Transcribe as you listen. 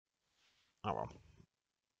Oh well.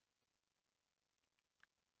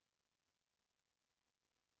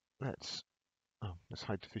 Let's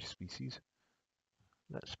hide the fish species.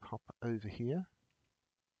 Let's pop over here.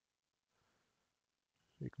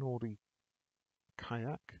 Ignore the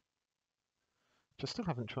kayak, which I still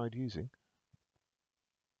haven't tried using.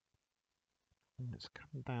 And let's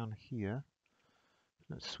come down here.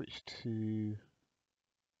 Let's switch to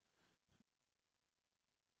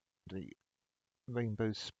the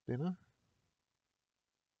rainbow spinner.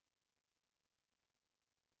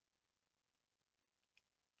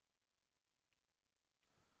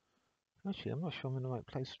 Actually, I'm not sure I'm in the right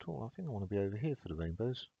place at all. I think I want to be over here for the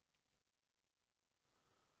rainbows.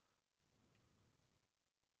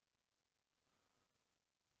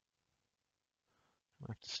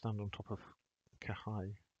 I have to stand on top of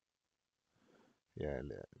Kahai. Yeah,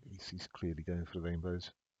 he's clearly going for the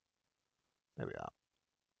rainbows. There we are.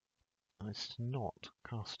 It's not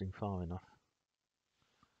casting far enough.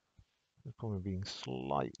 It's probably being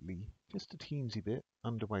slightly, just a teensy bit,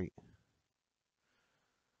 underweight.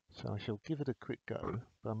 So I shall give it a quick go,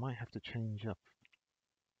 but I might have to change up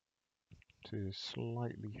to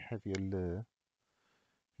slightly heavier lure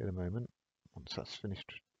in a moment, once that's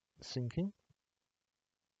finished sinking.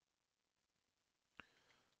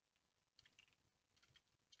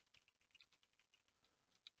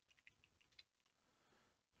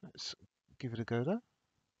 Let's give it a go though.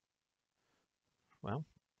 Well,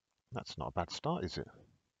 that's not a bad start, is it?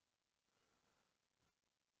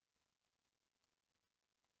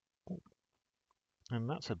 Oh, and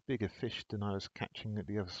that's a bigger fish than I was catching at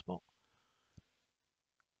the other spot.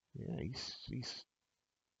 Yeah, he's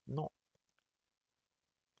not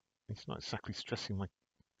exactly stressing my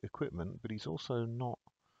equipment, but he's also not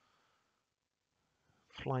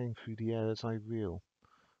flying through the air as I reel.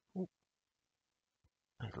 Oh,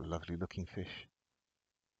 that's a lovely looking fish.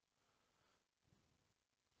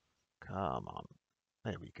 Come on.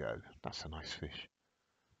 There we go. That's a nice fish.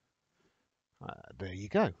 There you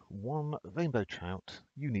go. One rainbow trout,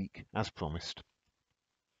 unique as promised.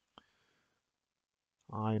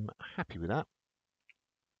 I'm happy with that.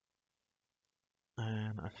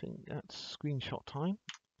 And I think that's screenshot time.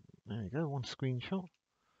 There you go, one screenshot.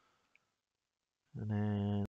 And then